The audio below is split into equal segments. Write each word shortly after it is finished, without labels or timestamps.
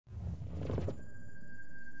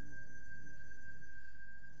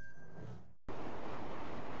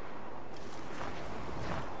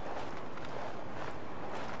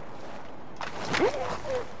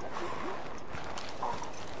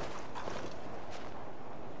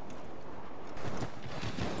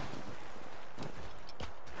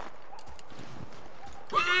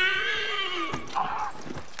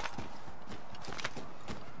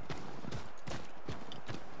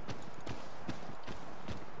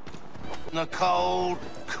The cold,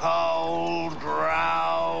 cold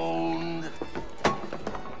ground.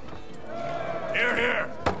 Here,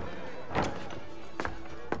 here.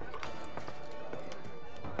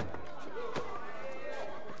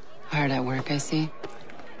 Hard at work, I see.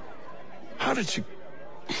 How did you...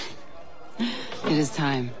 It is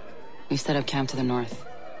time. We've set up camp to the north.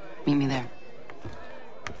 Meet me there.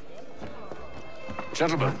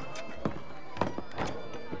 Gentlemen,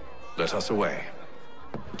 let us away.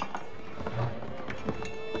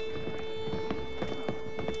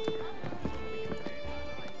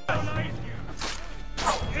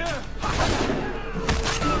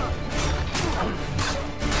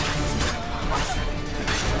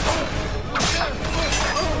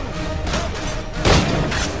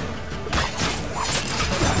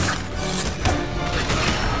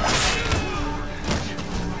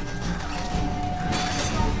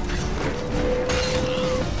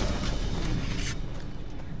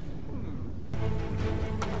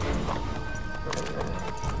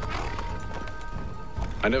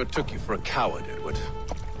 I never took you for a coward, Edward.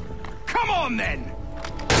 Come on, then!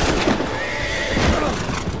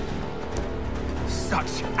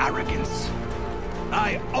 Such arrogance.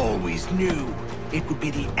 I always knew it would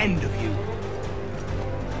be the end of you.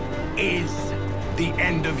 Is the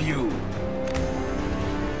end of you.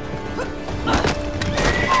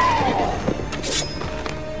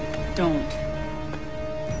 Don't.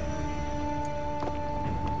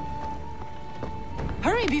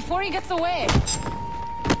 Hurry before he gets away!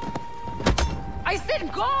 I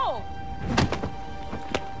said go!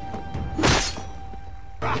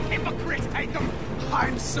 A hypocrite, Haytham!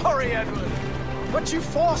 I'm sorry, Edward, but you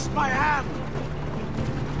forced my hand.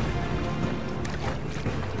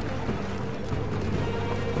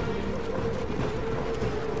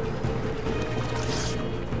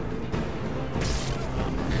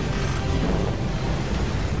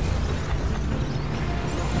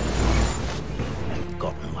 I've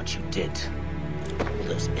forgotten what you did. All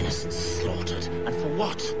those innocents slaughtered, and for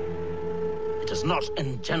what? It does not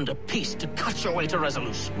engender peace to cut your way to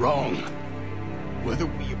resolution. Wrong. Whether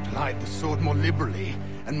we applied the sword more liberally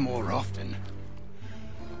and more often,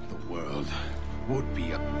 the world would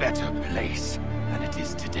be a better place than it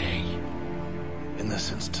is today. In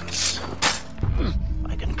this instance,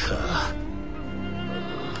 I concur.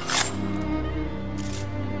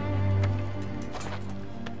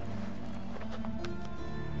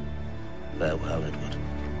 Farewell, Edward.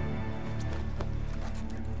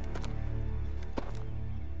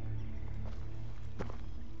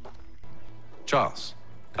 Charles,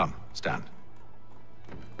 come, stand.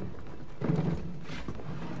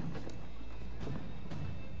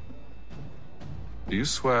 Do you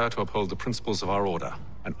swear to uphold the principles of our order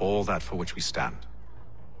and all that for which we stand?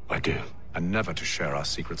 I do. And never to share our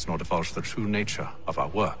secrets nor divulge the true nature of our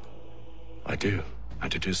work? I do. And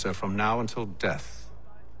to do so from now until death,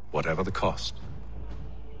 whatever the cost?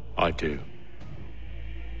 I do.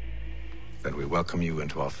 Then we welcome you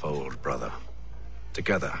into our fold, brother.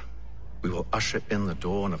 Together, we will usher in the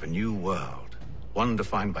dawn of a new world, one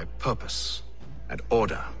defined by purpose and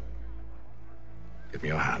order. Give me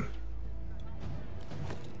your hand.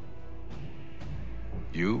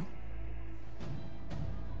 You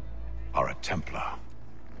are a Templar.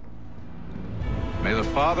 May the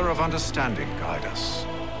Father of Understanding guide us.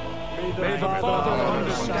 May the Father of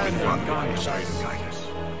Understanding guide us.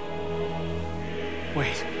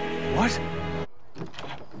 Wait, what?